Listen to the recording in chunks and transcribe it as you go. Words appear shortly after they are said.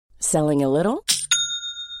Selling a little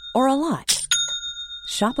or a lot?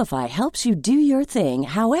 Shopify helps you do your thing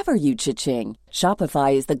however you cha-ching.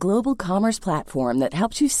 Shopify is the global commerce platform that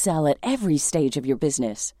helps you sell at every stage of your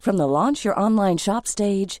business. From the launch your online shop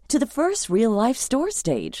stage to the first real-life store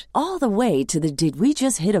stage, all the way to the did we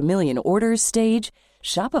just hit a million orders stage.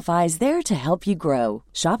 Shopify is there to help you grow.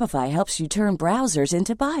 Shopify helps you turn browsers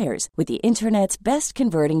into buyers with the internet's best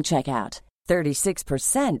converting checkout.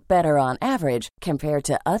 36% better on average compared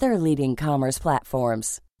to other leading commerce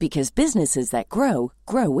platforms. Because businesses that grow,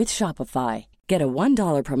 grow with Shopify. Get a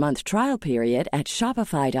 $1 per month trial period at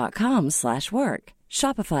shopify.com/work.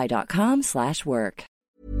 Shopify.com/work.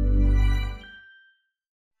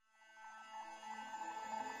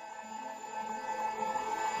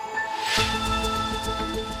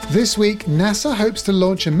 This week, NASA hopes to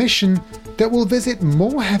launch a mission that will visit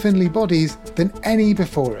more heavenly bodies than any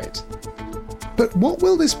before it. But what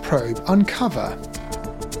will this probe uncover?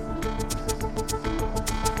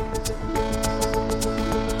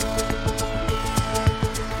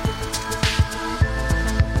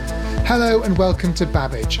 Hello and welcome to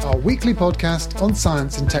Babbage, our weekly podcast on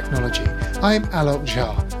science and technology. I'm Alok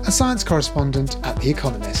Jha, a science correspondent at The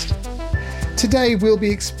Economist. Today we'll be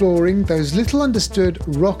exploring those little understood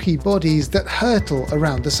rocky bodies that hurtle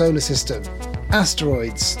around the solar system,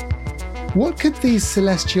 asteroids. What could these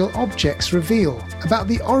celestial objects reveal about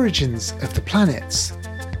the origins of the planets?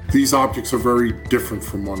 These objects are very different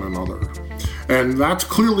from one another, and that's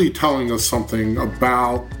clearly telling us something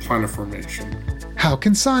about planet formation. How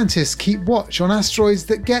can scientists keep watch on asteroids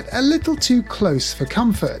that get a little too close for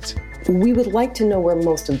comfort? We would like to know where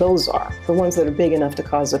most of those are, the ones that are big enough to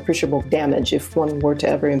cause appreciable damage if one were to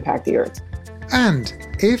ever impact the Earth. And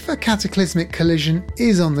if a cataclysmic collision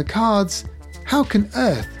is on the cards, how can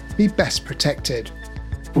Earth be best protected?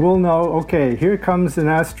 We'll know, okay, here comes an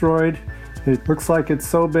asteroid. It looks like it's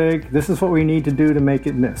so big. This is what we need to do to make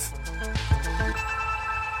it miss.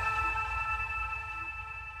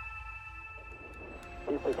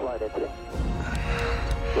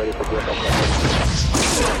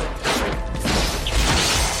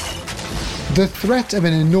 The threat of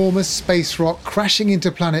an enormous space rock crashing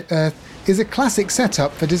into planet Earth is a classic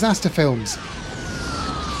setup for disaster films.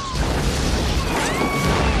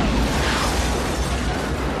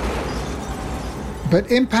 But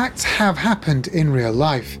impacts have happened in real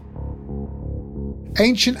life.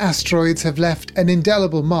 Ancient asteroids have left an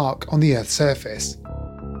indelible mark on the Earth's surface.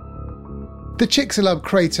 The Chicxulub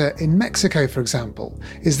crater in Mexico, for example,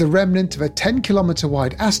 is the remnant of a 10-kilometre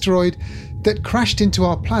wide asteroid that crashed into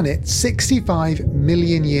our planet 65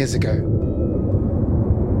 million years ago.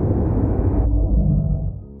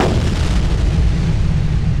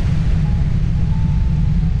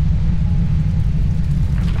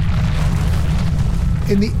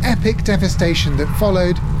 In the epic devastation that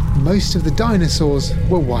followed, most of the dinosaurs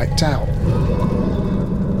were wiped out.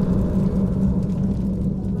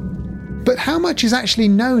 But how much is actually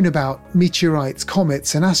known about meteorites,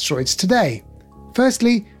 comets and asteroids today?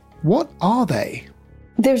 Firstly, what are they?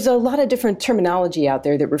 There's a lot of different terminology out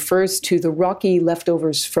there that refers to the rocky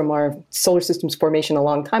leftovers from our solar system's formation a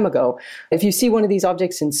long time ago. If you see one of these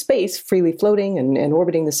objects in space, freely floating and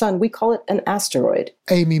orbiting the sun, we call it an asteroid.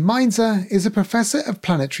 Amy Mainzer is a professor of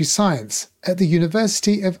planetary science at the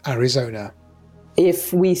University of Arizona.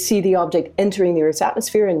 If we see the object entering the Earth's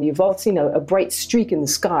atmosphere, and you've all seen a bright streak in the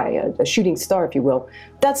sky, a shooting star, if you will,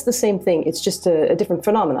 that's the same thing. It's just a different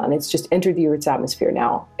phenomenon. It's just entered the Earth's atmosphere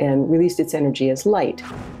now and released its energy as light.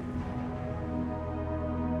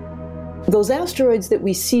 Those asteroids that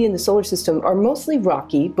we see in the solar system are mostly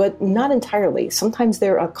rocky, but not entirely. Sometimes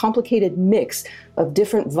they're a complicated mix of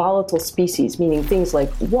different volatile species, meaning things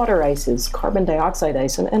like water ices, carbon dioxide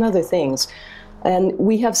ice, and other things. And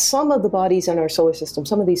we have some of the bodies in our solar system,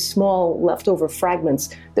 some of these small leftover fragments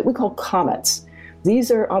that we call comets. These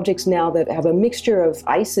are objects now that have a mixture of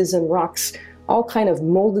ices and rocks, all kind of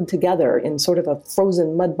molded together in sort of a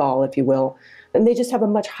frozen mud ball, if you will. And they just have a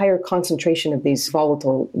much higher concentration of these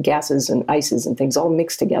volatile gases and ices and things all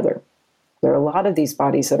mixed together. There are a lot of these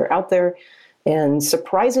bodies that are out there, and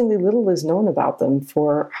surprisingly little is known about them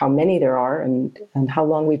for how many there are and how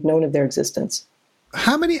long we've known of their existence.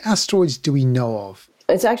 How many asteroids do we know of?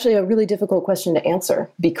 It's actually a really difficult question to answer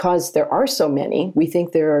because there are so many. We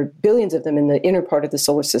think there are billions of them in the inner part of the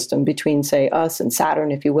solar system between, say, us and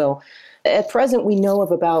Saturn, if you will. At present, we know of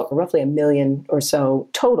about roughly 1 million or so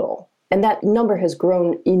total. And that number has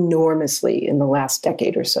grown enormously in the last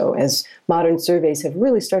decade or so as modern surveys have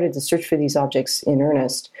really started to search for these objects in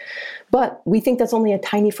earnest. But we think that's only a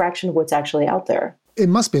tiny fraction of what's actually out there. It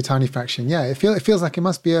must be a tiny fraction, yeah. It feels like it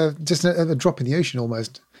must be just a drop in the ocean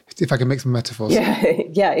almost. if I can make some metaphors.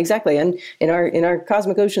 Yeah, exactly. And in our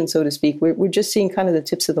cosmic ocean, so to speak, we're just seeing kind of the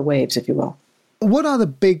tips of the waves, if you will. What are the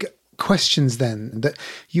big questions then that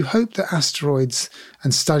you hope that asteroids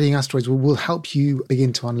and studying asteroids will help you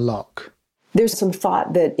begin to unlock? There's some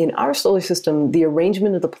thought that in our solar system, the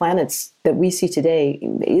arrangement of the planets that we see today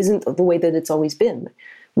isn't the way that it's always been.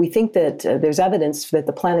 We think that there's evidence that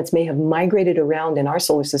the planets may have migrated around in our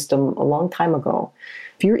solar system a long time ago.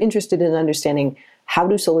 If you're interested in understanding how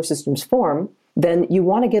do solar systems form, then you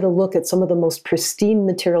want to get a look at some of the most pristine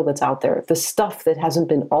material that's out there, the stuff that hasn't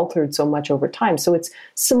been altered so much over time. So it's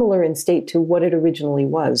similar in state to what it originally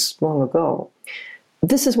was long ago.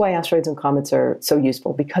 This is why asteroids and comets are so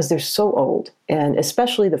useful, because they're so old. And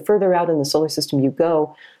especially the further out in the solar system you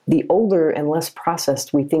go, the older and less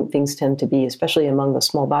processed we think things tend to be, especially among the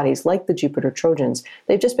small bodies like the Jupiter Trojans.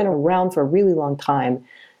 They've just been around for a really long time.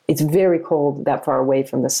 It's very cold that far away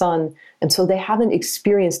from the sun. And so they haven't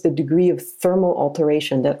experienced the degree of thermal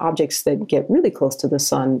alteration that objects that get really close to the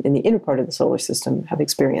sun in the inner part of the solar system have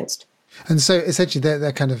experienced. And so essentially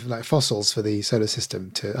they're kind of like fossils for the solar system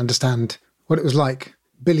to understand what it was like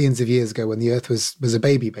billions of years ago when the Earth was a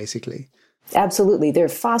baby, basically. Absolutely. They're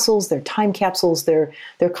fossils, they're time capsules, they're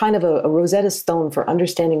kind of a Rosetta Stone for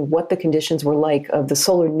understanding what the conditions were like of the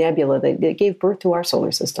solar nebula that gave birth to our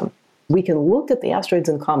solar system. We can look at the asteroids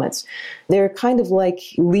and comets. They're kind of like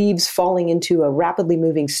leaves falling into a rapidly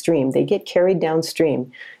moving stream. They get carried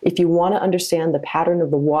downstream. If you want to understand the pattern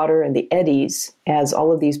of the water and the eddies as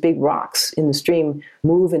all of these big rocks in the stream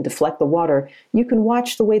move and deflect the water, you can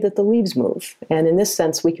watch the way that the leaves move. And in this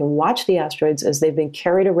sense, we can watch the asteroids as they've been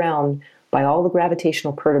carried around by all the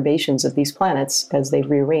gravitational perturbations of these planets as they've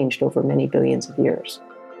rearranged over many billions of years.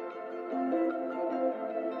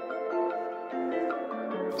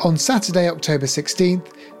 On Saturday, October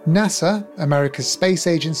 16th, NASA, America's space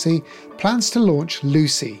agency, plans to launch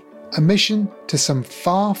Lucy, a mission to some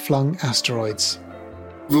far-flung asteroids.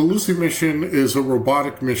 The Lucy mission is a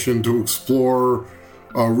robotic mission to explore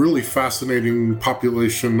a really fascinating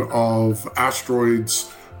population of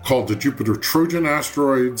asteroids called the Jupiter Trojan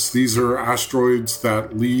asteroids. These are asteroids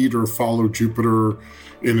that lead or follow Jupiter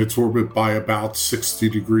in its orbit by about 60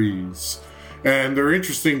 degrees. And they're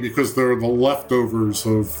interesting because they're the leftovers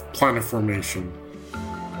of planet formation.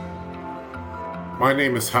 My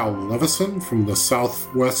name is Hal Levison from the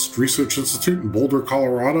Southwest Research Institute in Boulder,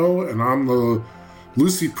 Colorado, and I'm the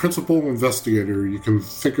Lucy Principal Investigator. You can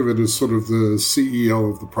think of it as sort of the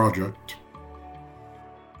CEO of the project.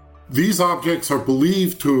 These objects are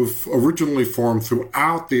believed to have originally formed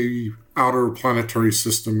throughout the outer planetary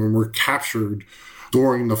system and were captured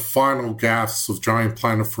during the final gasps of giant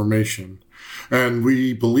planet formation. And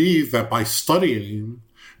we believe that by studying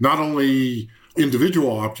not only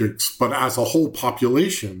individual objects, but as a whole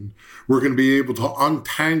population, we're going to be able to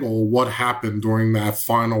untangle what happened during that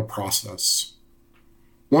final process.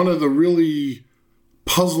 One of the really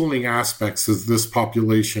puzzling aspects of this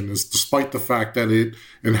population is, despite the fact that it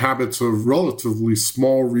inhabits a relatively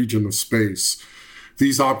small region of space,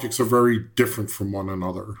 these objects are very different from one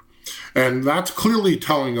another. And that's clearly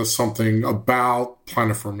telling us something about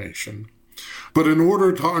planet formation. But in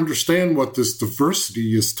order to understand what this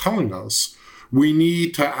diversity is telling us, we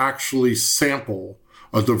need to actually sample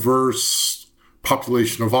a diverse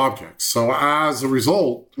population of objects. So as a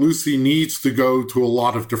result, Lucy needs to go to a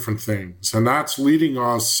lot of different things. And that's leading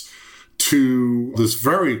us to this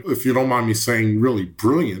very, if you don't mind me saying, really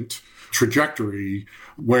brilliant trajectory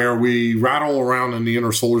where we rattle around in the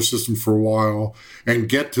inner solar system for a while and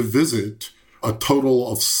get to visit a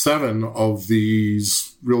total of 7 of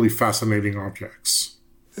these really fascinating objects.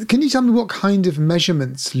 Can you tell me what kind of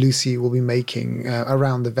measurements Lucy will be making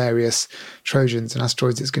around the various Trojans and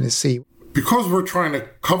asteroids it's going to see? Because we're trying to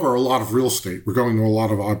cover a lot of real estate, we're going to a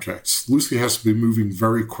lot of objects, Lucy has to be moving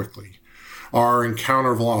very quickly. Our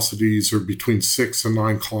encounter velocities are between 6 and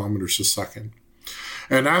 9 kilometers a second.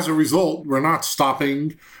 And as a result, we're not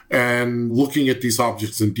stopping and looking at these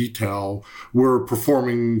objects in detail. We're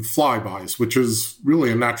performing flybys, which is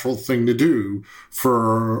really a natural thing to do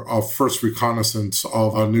for a first reconnaissance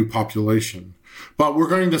of a new population. But we're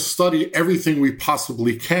going to study everything we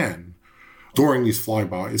possibly can during these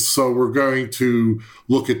flybys. So we're going to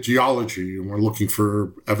look at geology, and we're looking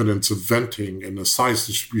for evidence of venting and the size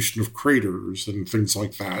distribution of craters and things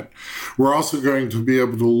like that. We're also going to be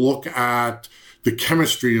able to look at the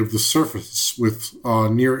chemistry of the surface with a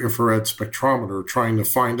near-infrared spectrometer, trying to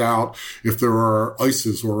find out if there are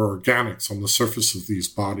ices or organics on the surface of these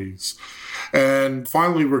bodies. And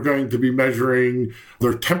finally, we're going to be measuring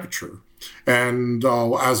their temperature. And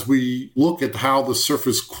as we look at how the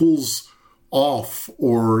surface cools off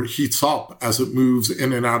or heats up as it moves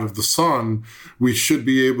in and out of the sun, we should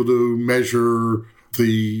be able to measure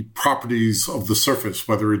the properties of the surface,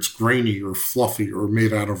 whether it's grainy or fluffy or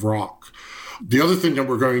made out of rock. The other thing that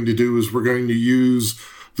we're going to do is we're going to use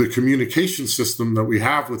the communication system that we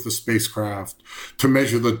have with the spacecraft to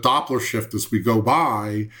measure the Doppler shift as we go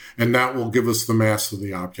by, and that will give us the mass of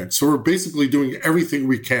the object. So we're basically doing everything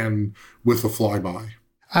we can with a flyby.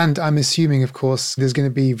 And I'm assuming, of course, there's going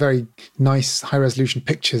to be very nice high-resolution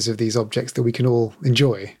pictures of these objects that we can all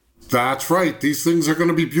enjoy. That's right. These things are going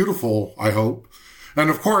to be beautiful, I hope. And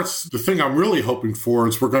of course, the thing I'm really hoping for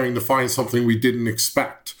is we're going to find something we didn't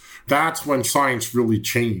expect. That's when science really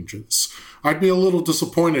changes. I'd be a little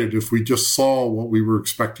disappointed if we just saw what we were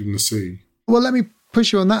expecting to see. Well, let me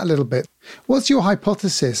push you on that a little bit. What's your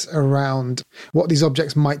hypothesis around what these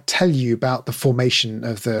objects might tell you about the formation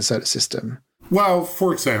of the solar system? Well,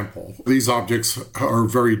 for example, these objects are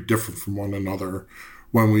very different from one another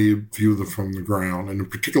when we view them from the ground. And in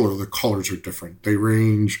particular, the colors are different. They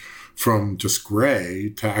range from just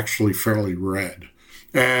gray to actually fairly red.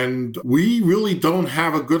 And we really don't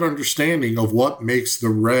have a good understanding of what makes the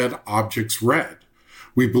red objects red.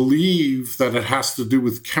 We believe that it has to do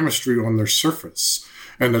with chemistry on their surface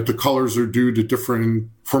and that the colors are due to different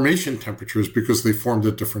formation temperatures because they formed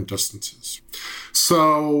at different distances.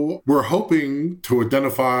 So we're hoping to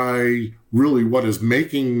identify really what is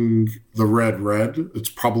making the red red. It's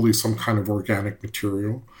probably some kind of organic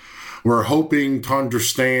material. We're hoping to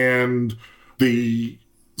understand the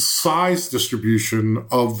size distribution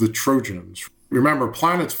of the Trojans. Remember,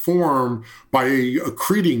 planets form by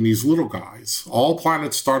accreting these little guys. All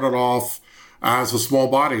planets started off as a small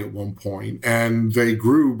body at one point, and they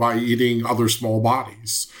grew by eating other small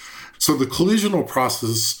bodies. So the collisional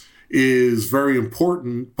process is very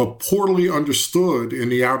important, but poorly understood in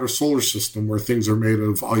the outer solar system where things are made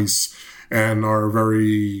of ice and are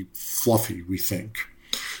very fluffy, we think.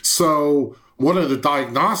 So one of the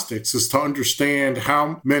diagnostics is to understand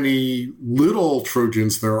how many little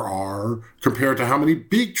Trojans there are compared to how many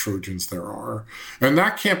big Trojans there are. And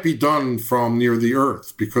that can't be done from near the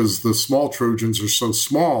Earth because the small Trojans are so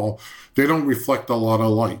small, they don't reflect a lot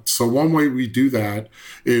of light. So one way we do that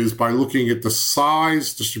is by looking at the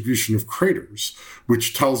size distribution of craters,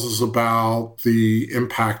 which tells us about the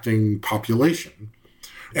impacting population.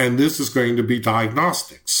 And this is going to be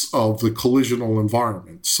diagnostics of the collisional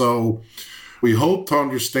environment. So we hope to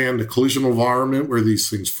understand the collisional environment where these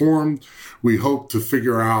things formed. We hope to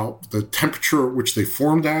figure out the temperature at which they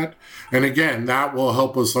formed at. And again, that will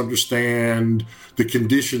help us understand the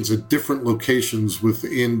conditions at different locations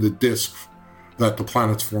within the disk that the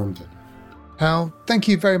planets formed in. Hal, thank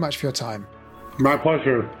you very much for your time. My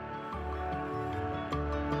pleasure.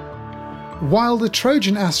 While the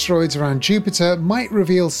Trojan asteroids around Jupiter might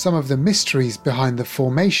reveal some of the mysteries behind the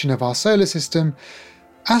formation of our solar system,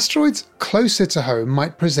 asteroids closer to home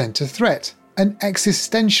might present a threat, an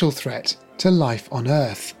existential threat to life on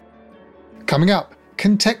Earth. Coming up,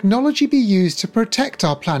 can technology be used to protect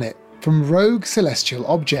our planet from rogue celestial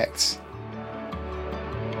objects?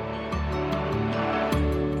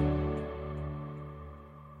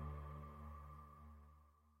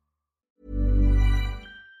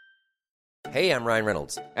 Hey, I'm Ryan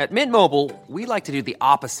Reynolds. At Mint Mobile, we like to do the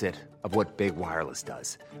opposite of what Big Wireless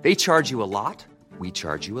does. They charge you a lot. We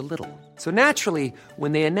charge you a little. So naturally,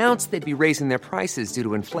 when they announced they'd be raising their prices due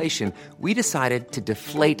to inflation, we decided to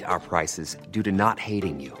deflate our prices due to not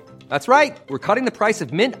hating you. That's right. We're cutting the price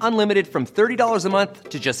of Mint Unlimited from $30 a month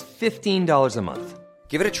to just $15 a month.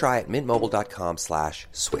 Give it a try at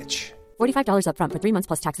mintmobile.com/switch. $45 up front for 3 months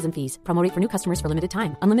plus taxes and fees. Promo rate for new customers for limited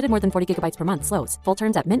time. Unlimited more than 40 gigabytes per month. Slows full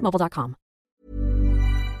terms at mintmobile.com.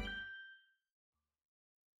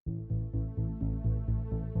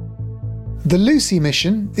 The Lucy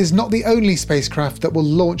mission is not the only spacecraft that will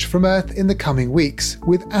launch from Earth in the coming weeks,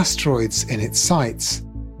 with asteroids in its sights.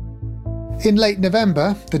 In late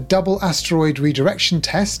November, the Double Asteroid Redirection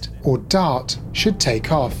Test, or DART, should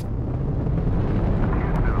take off.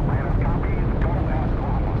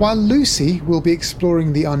 While Lucy will be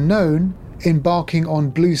exploring the unknown, embarking on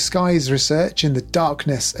blue skies research in the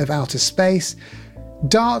darkness of outer space,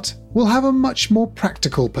 DART will have a much more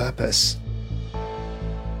practical purpose.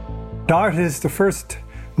 DART is the first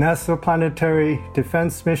NASA planetary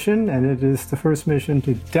defense mission, and it is the first mission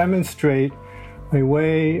to demonstrate a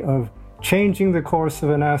way of changing the course of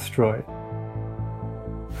an asteroid.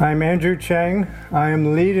 I'm Andrew Cheng. I am the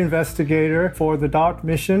lead investigator for the DART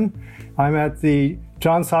mission. I'm at the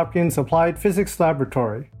Johns Hopkins Applied Physics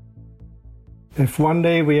Laboratory. If one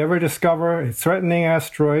day we ever discover a threatening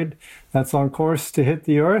asteroid that's on course to hit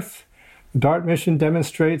the Earth, The DART mission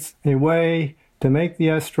demonstrates a way to make the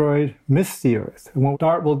asteroid miss the Earth. And what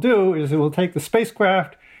DART will do is it will take the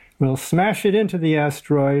spacecraft, we'll smash it into the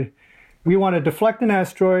asteroid. We want to deflect an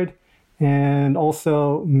asteroid and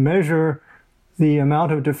also measure the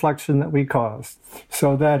amount of deflection that we caused,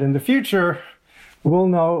 so that in the future, we'll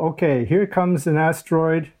know, okay, here comes an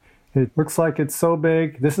asteroid. It looks like it's so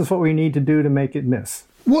big. This is what we need to do to make it miss.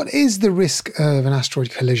 What is the risk of an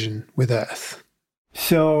asteroid collision with Earth?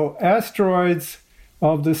 So asteroids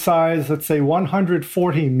of the size, let's say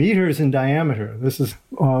 140 meters in diameter, this is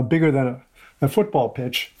bigger than a football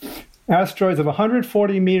pitch. Asteroids of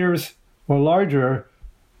 140 meters or larger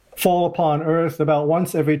fall upon Earth about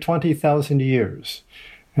once every 20,000 years.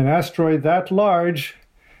 An asteroid that large,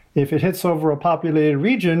 if it hits over a populated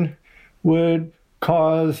region, would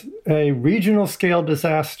cause a regional scale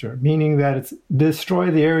disaster, meaning that it's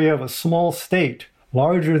destroy the area of a small state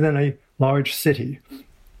larger than a large city.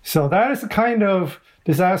 So that is the kind of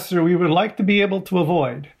disaster we would like to be able to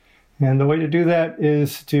avoid. And the way to do that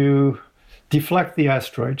is to deflect the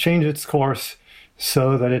asteroid, change its course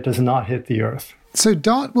so that it does not hit the Earth. So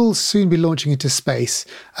DART will soon be launching into space.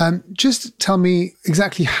 Just tell me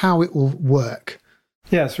exactly how it will work.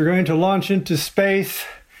 Yes, we're going to launch into space.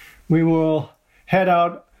 We will head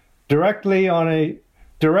out directly on a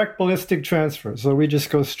direct ballistic transfer. So we just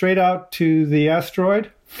go straight out to the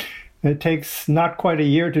asteroid. It takes not quite a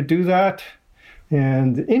year to do that.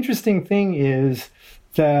 And the interesting thing is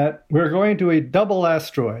that we're going to a double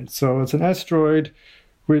asteroid. So it's an asteroid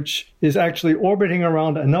which is actually orbiting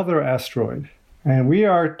around another asteroid. And we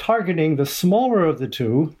are targeting the smaller of the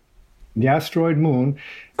two, the asteroid moon,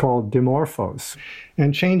 called Dimorphos,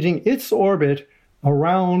 and changing its orbit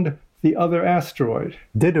around the other asteroid,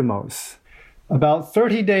 Didymos. About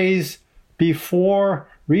 30 days before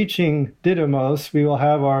reaching Didymos, we will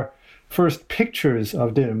have our first pictures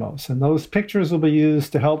of Didymos. And those pictures will be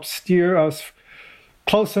used to help steer us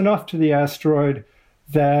close enough to the asteroid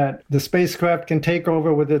that the spacecraft can take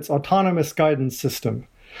over with its autonomous guidance system.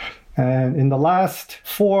 And in the last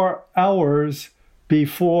 4 hours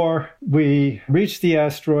before we reach the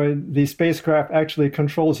asteroid, the spacecraft actually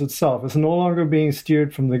controls itself. It's no longer being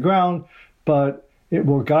steered from the ground, but it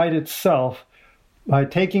will guide itself by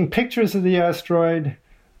taking pictures of the asteroid,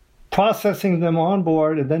 processing them on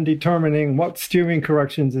board, and then determining what steering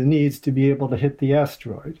corrections it needs to be able to hit the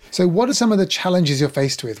asteroid. So what are some of the challenges you're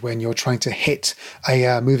faced with when you're trying to hit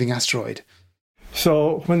a moving asteroid?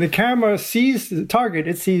 So when the camera sees the target,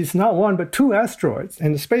 it sees not one, but two asteroids.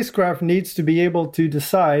 And the spacecraft needs to be able to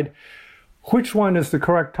decide which one is the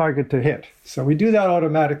correct target to hit. So we do that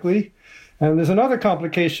automatically. And there's another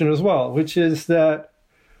complication as well, which is that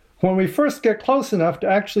when we first get close enough to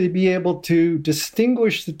actually be able to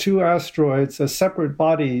distinguish the two asteroids as separate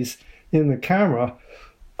bodies in the camera,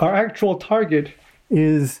 our actual target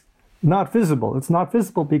is not visible. It's not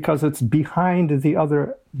visible because it's behind the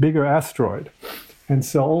other bigger asteroid. And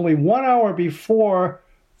so only 1 hour before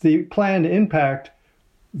the planned impact,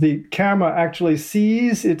 the camera actually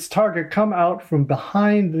sees its target come out from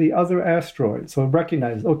behind the other asteroid. So it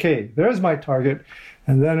recognizes, okay, there's my target,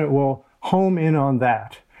 and then it will home in on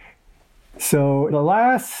that. So the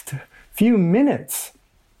last few minutes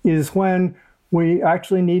is when we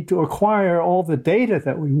actually need to acquire all the data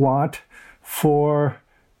that we want for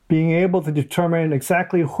being able to determine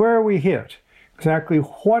exactly where we hit, exactly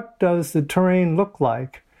what does the terrain look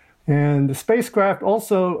like. And the spacecraft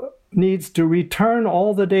also needs to return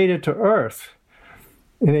all the data to Earth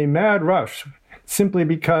in a mad rush, simply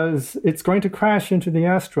because it's going to crash into the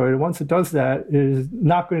asteroid. And once it does that, it is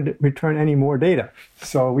not going to return any more data.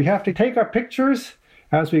 So we have to take our pictures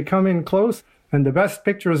as we come in close, and the best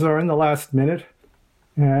pictures are in the last minute.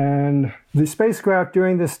 And the spacecraft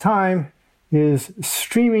during this time is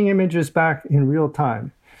streaming images back in real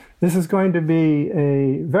time. This is going to be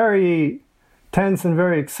a very tense and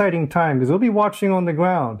very exciting time because we'll be watching on the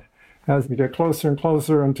ground as we get closer and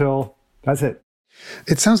closer until that's it.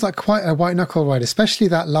 It sounds like quite a white knuckle ride, especially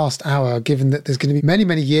that last hour, given that there's going to be many,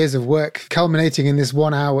 many years of work culminating in this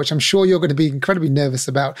 1 hour, which I'm sure you're going to be incredibly nervous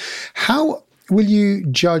about. How will you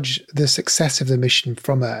judge the success of the mission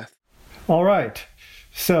from Earth? All right.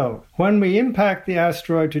 So when we impact the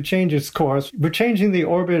asteroid to change its course, we're changing the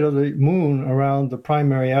orbit of the moon around the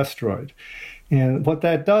primary asteroid. And what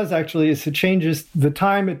that does actually is it changes the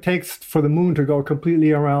time it takes for the moon to go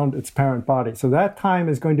completely around its parent body. So that time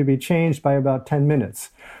is going to be changed by about 10 minutes.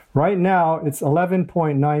 Right now, it's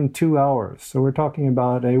 11.92 hours. So we're talking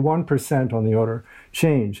about a 1% on the order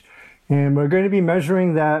change. And we're going to be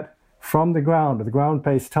measuring that from the ground with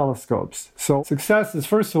ground-based telescopes. So success is,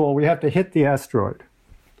 first of all, we have to hit the asteroid.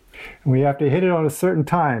 And we have to hit it on a certain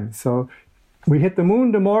time. So we hit the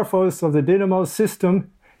moon Dimorphos of the Didymos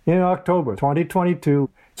system in October 2022.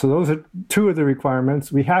 So those are two of the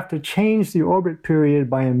requirements. We have to change the orbit period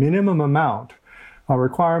by a minimum amount. Our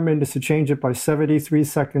requirement is to change it by 73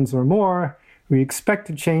 seconds or more. We expect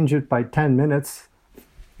to change it by 10 minutes.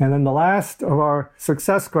 And then the last of our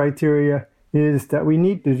success criteria is that we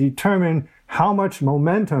need to determine how much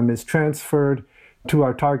momentum is transferred to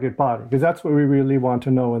our target body, because that's what we really want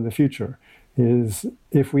to know in the future, is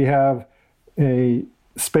if we have a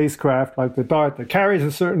spacecraft like the DART that carries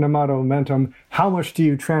a certain amount of momentum, how much do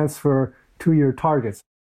you transfer to your targets?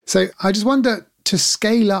 So I just wonder, to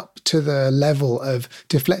scale up to the level of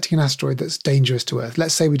deflecting an asteroid that's dangerous to Earth,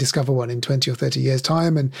 let's say we discover one in 20 or 30 years'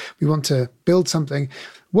 time and we want to build something,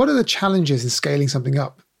 what are the challenges in scaling something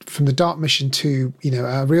up from the DART mission to,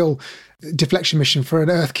 a real deflection mission for an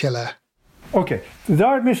Earth killer? Okay, the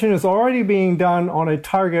DART mission is already being done on a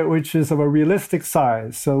target which is of a realistic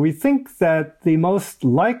size. So we think that the most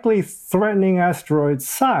likely threatening asteroid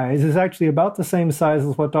size is actually about the same size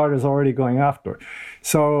as what DART is already going after.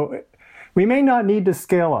 So we may not need to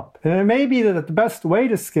scale up. And it may be that the best way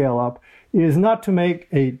to scale up is not to make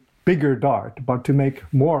a bigger DART, but to make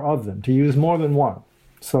more of them, to use more than one,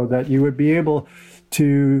 so that you would be able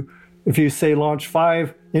to, if you say launch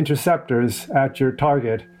 5 interceptors at your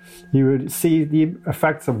target, you would see the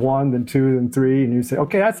effects of 1, then 2, then 3, and you say,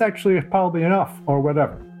 okay, that's actually probably enough, or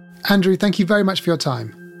whatever. Andrew, thank you very much for your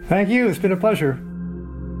time. Thank you. It's been a pleasure.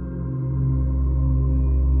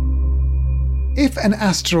 If an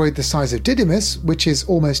asteroid the size of Didymos, which is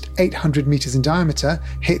almost 800 meters in diameter,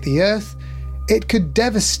 hit the Earth, it could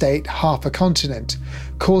devastate half a continent,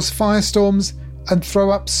 cause firestorms, and throw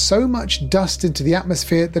up so much dust into the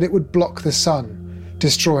atmosphere that it would block the sun,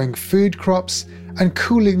 destroying food crops and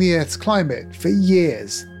cooling the Earth's climate for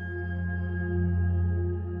years.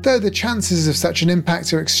 Though the chances of such an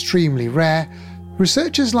impact are extremely rare,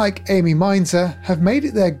 researchers like Amy Mainzer have made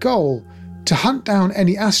it their goal to hunt down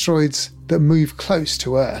any asteroids that move close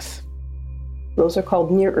to Earth. Those are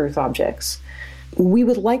called near-Earth objects. We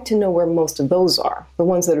would like to know where most of those are, the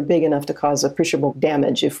ones that are big enough to cause appreciable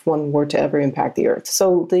damage if one were to ever impact the Earth.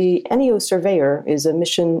 So the NEO Surveyor is a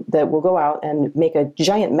mission that will go out and make a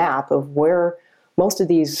giant map of where most of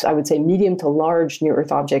these, I would say, medium to large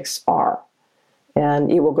near-Earth objects are.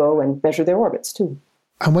 And it will go and measure their orbits, too.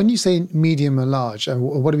 And when you say medium or large,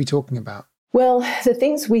 what are we talking about? Well, the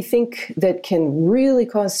things we think that can really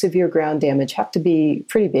cause severe ground damage have to be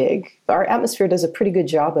pretty big. Our atmosphere does a pretty good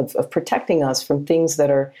job of protecting us from things that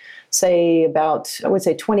are, say, about,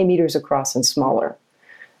 20 meters across and smaller.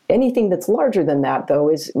 Anything that's larger than that, though,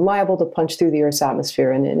 is liable to punch through the Earth's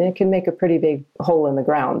atmosphere, and it can make a pretty big hole in the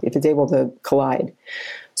ground if it's able to collide.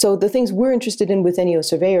 So the things we're interested in with NEO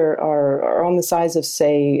Surveyor are on the size of,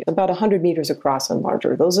 say, about 100 meters across and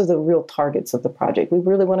larger. Those are the real targets of the project. We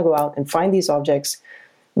really want to go out and find these objects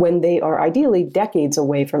when they are ideally decades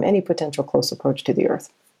away from any potential close approach to the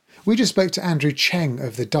Earth. We just spoke to Andrew Cheng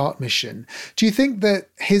of the DART mission. Do you think that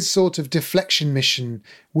his sort of deflection mission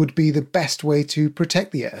would be the best way to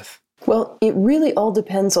protect the Earth? Well, it really all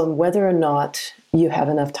depends on whether or not you have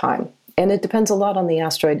enough time. And it depends a lot on the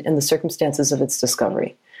asteroid and the circumstances of its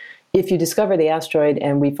discovery. If you discover the asteroid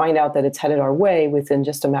and we find out that it's headed our way within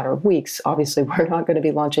just a matter of weeks, obviously we're not going to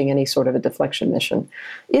be launching any sort of a deflection mission.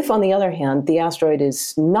 If, on the other hand, the asteroid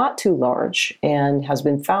is not too large and has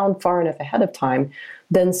been found far enough ahead of time,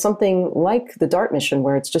 then something like the DART mission,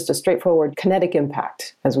 where it's just a straightforward kinetic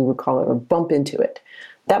impact, as we would call it, or bump into it,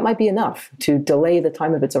 that might be enough to delay the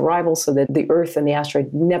time of its arrival so that the Earth and the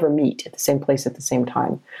asteroid never meet at the same place at the same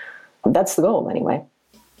time. That's the goal, anyway.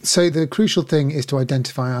 So the crucial thing is to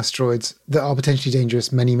identify asteroids that are potentially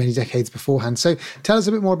dangerous many, many decades beforehand. So tell us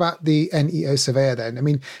a bit more about the NEO Surveyor then. I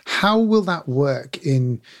mean, how will that work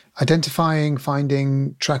in identifying,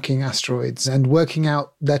 finding, tracking asteroids and working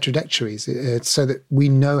out their trajectories so that we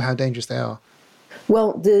know how dangerous they are?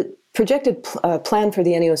 Well, the projected plan for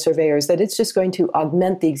the NEO Surveyor is that it's just going to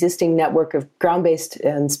augment the existing network of ground-based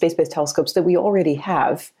and space-based telescopes that we already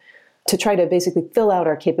have to try to basically fill out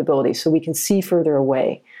our capabilities so we can see further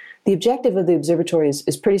away. The objective of the observatory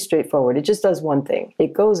is pretty straightforward. It just does one thing.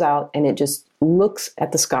 It goes out and it just looks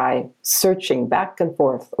at the sky, searching back and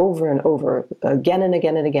forth over and over, again and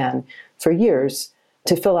again and again, for years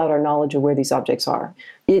to fill out our knowledge of where these objects are.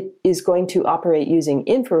 It is going to operate using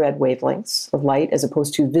infrared wavelengths of light as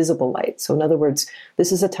opposed to visible light. So in other words,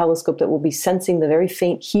 this is a telescope that will be sensing the very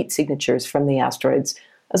faint heat signatures from the asteroids,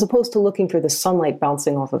 as opposed to looking for the sunlight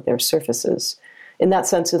bouncing off of their surfaces. In that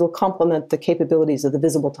sense, it'll complement the capabilities of the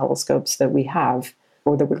visible telescopes that we have,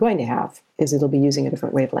 or that we're going to have, is it'll be using a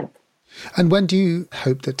different wavelength. And when do you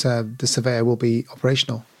hope that the Surveyor will be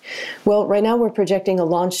operational? Well, right now we're projecting a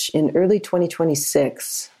launch in early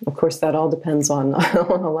 2026. Of course, that all depends on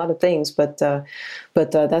a lot of things, but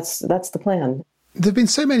that's the plan. There have been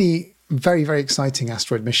so many very, very exciting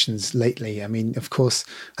asteroid missions lately. I mean, of course,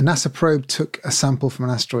 a NASA probe took a sample from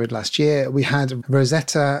an asteroid last year. We had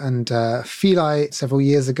Rosetta and Philae several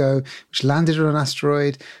years ago, which landed on an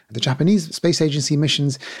asteroid. The Japanese Space Agency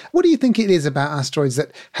missions. What do you think it is about asteroids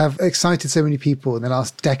that have excited so many people in the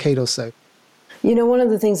last decade or so? You know, one of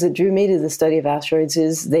the things that drew me to the study of asteroids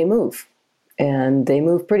is they move. And they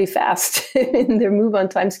move pretty fast. They move on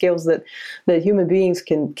timescales that human beings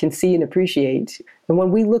can see and appreciate. And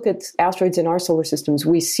when we look at asteroids in our solar systems,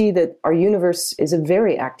 we see that our universe is a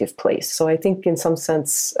very active place. So I think in some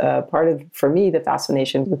sense, for me, the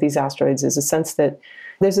fascination with these asteroids is a sense that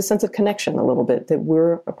there's a sense of connection a little bit, that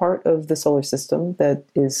we're a part of the solar system that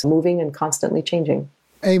is moving and constantly changing.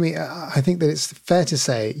 Amy, I think that it's fair to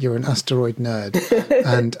say you're an asteroid nerd.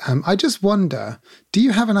 And I just wonder, do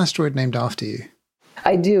you have an asteroid named after you?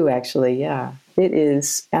 I do, actually, yeah. It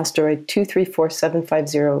is asteroid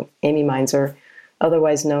 234750 Amy Mainzer,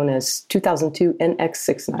 otherwise known as 2002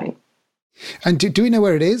 NX69. And do we know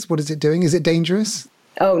where it is? What is it doing? Is it dangerous?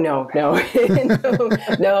 Oh, no. No.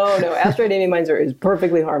 Asteroid Amy Mainzer is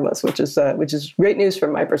perfectly harmless, which is great news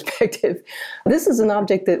from my perspective. This is an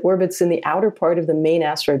object that orbits in the outer part of the main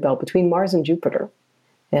asteroid belt between Mars and Jupiter.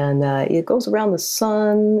 And it goes around the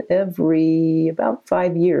sun every about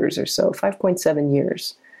 5 years or so, 5.7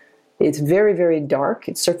 years. It's very, very dark.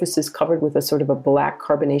 Its surface is covered with a sort of a black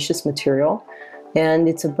carbonaceous material. And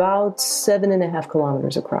it's about 7.5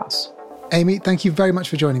 kilometers across. Amy, thank you very much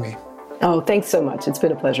for joining me. Oh, thanks so much. It's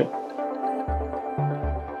been a pleasure.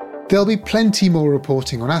 There'll be plenty more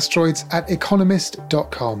reporting on asteroids at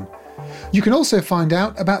economist.com. You can also find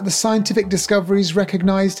out about the scientific discoveries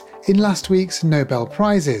recognised in last week's Nobel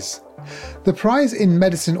Prizes. The prize in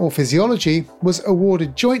medicine or physiology was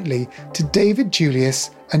awarded jointly to David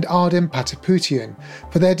Julius and Artem Pataputian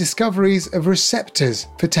for their discoveries of receptors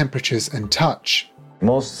for temperatures and touch.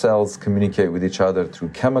 Most cells communicate with each other through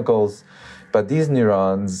chemicals, but these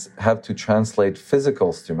neurons have to translate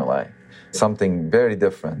physical stimuli, something very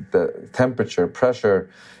different, the temperature, pressure,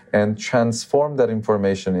 and transform that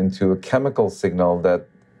information into a chemical signal that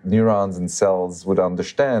neurons and cells would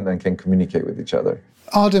understand and can communicate with each other.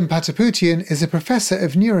 Artem Pataputian is a professor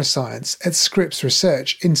of neuroscience at Scripps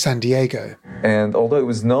Research in San Diego. And although it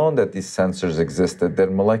was known that these sensors existed, their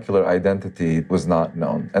molecular identity was not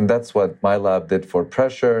known. And that's what my lab did for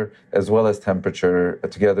pressure as well as temperature,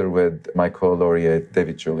 together with my co-laureate,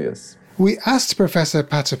 David Julius. We asked Professor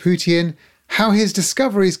Pataputian how his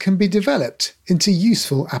discoveries can be developed into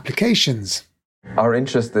useful applications. Our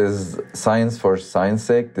interest is science for science's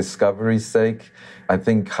sake, discovery's sake. I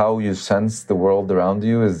think how you sense the world around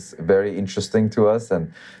you is very interesting to us,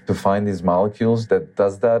 and to find these molecules that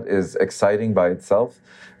does that is exciting by itself.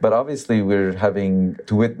 But obviously we're having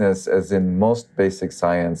to witness, as in most basic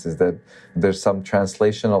science, is that there's some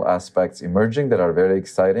translational aspects emerging that are very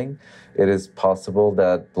exciting. It is possible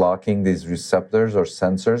that blocking these receptors or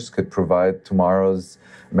sensors could provide tomorrow's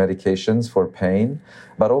medications for pain.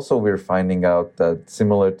 But also we're finding out that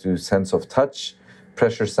similar to sense of touch,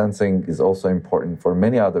 pressure sensing is also important for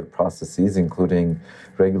many other processes, including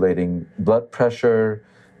regulating blood pressure,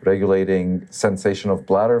 regulating sensation of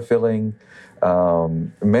bladder filling,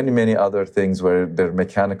 many other things where their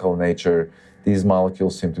mechanical nature, these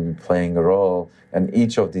molecules seem to be playing a role. And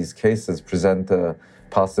each of these cases present a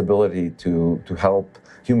possibility to help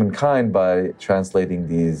humankind by translating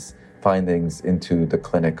these findings into the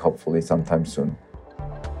clinic, hopefully sometime soon.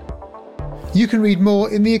 You can read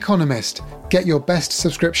more in The Economist. Get your best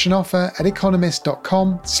subscription offer at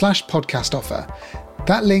economist.com/podcast offer.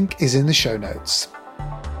 That link is in the show notes.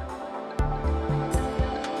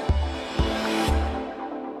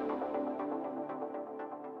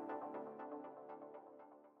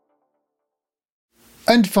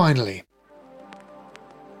 And finally,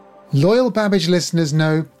 loyal Babbage listeners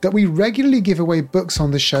know that we regularly give away books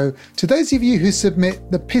on the show to those of you who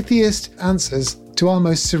submit the pithiest answers to our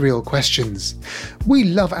most surreal questions. We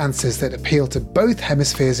love answers that appeal to both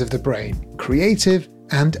hemispheres of the brain, creative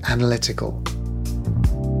and analytical.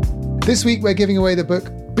 This week we're giving away the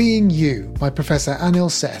book Being You by Professor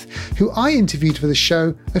Anil Seth, who I interviewed for the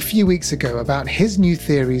show a few weeks ago about his new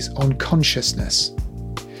theories on consciousness.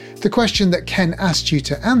 The question that Ken asked you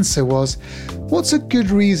to answer was, what's a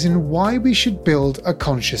good reason why we should build a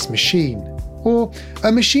conscious machine? Or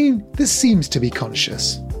a machine that seems to be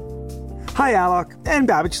conscious? Hi, Alok and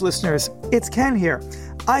Babbage listeners. It's Ken here.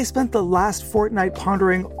 I spent the last fortnight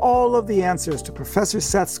pondering all of the answers to Professor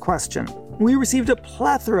Seth's question. We received a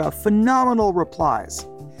plethora of phenomenal replies.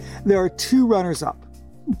 There are 2 runners-up.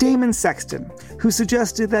 Damon Sexton, who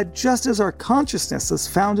suggested that just as our consciousness is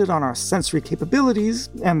founded on our sensory capabilities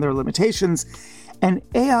and their limitations, an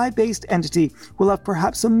AI-based entity will have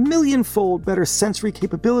perhaps 1,000,000-fold better sensory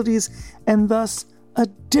capabilities and thus a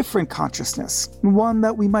different consciousness, one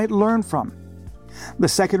that we might learn from. The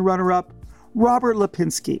second runner-up, Robert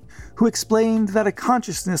Lipinski, who explained that a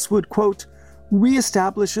consciousness would, quote,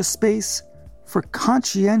 reestablish a space for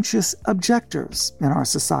conscientious objectors in our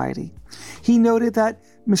society. He noted that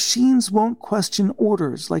machines won't question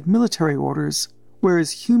orders like military orders,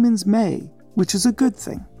 whereas humans may, which is a good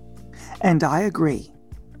thing. And I agree.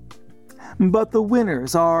 But the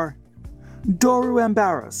winners are Doru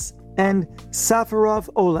Ambaras and Safarov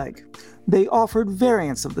Oleg. They offered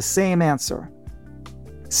variants of the same answer.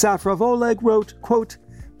 Safarov Oleg wrote, quote,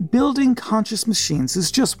 building conscious machines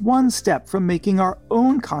is just one step from making our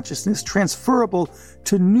own consciousness transferable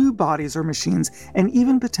to new bodies or machines and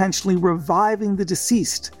even potentially reviving the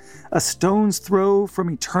deceased, a stone's throw from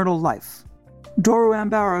eternal life. Doru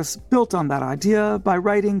Ambaras built on that idea by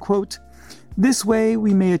writing, quote, this way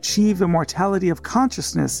we may achieve immortality of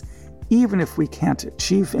consciousness even if we can't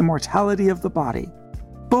achieve immortality of the body.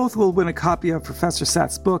 Both will win a copy of Professor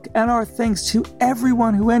Seth's book, and our thanks to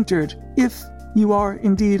everyone who entered, if you are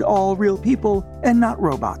indeed all real people and not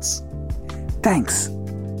robots. Thanks.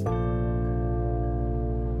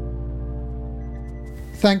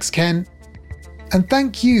 Thanks, Ken. And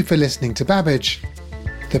thank you for listening to Babbage.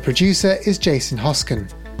 The producer is Jason Hoskin.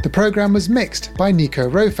 The programme was mixed by Nico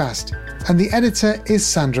Rofast, and the editor is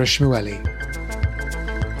Sandra Shmueli.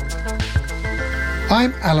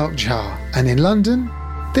 I'm Alok Jha, and in London,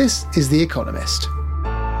 this is The Economist.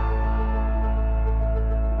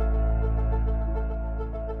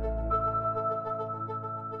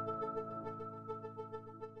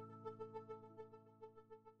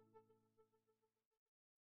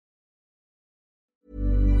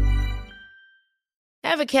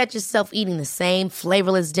 Ever catch yourself eating the same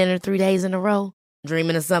flavorless dinner 3 days in a row?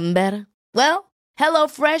 Dreaming of something better? Well,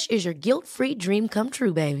 HelloFresh is your guilt-free dream come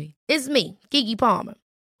true, baby. It's me, Keke Palmer.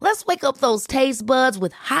 Let's wake up those taste buds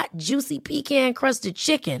with hot, juicy pecan-crusted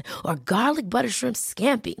chicken or garlic butter shrimp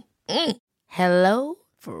scampi. Hello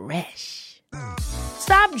Fresh.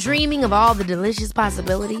 Stop dreaming of all the delicious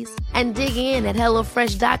possibilities and dig in at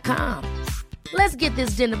HelloFresh.com. Let's get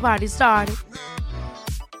this dinner party started.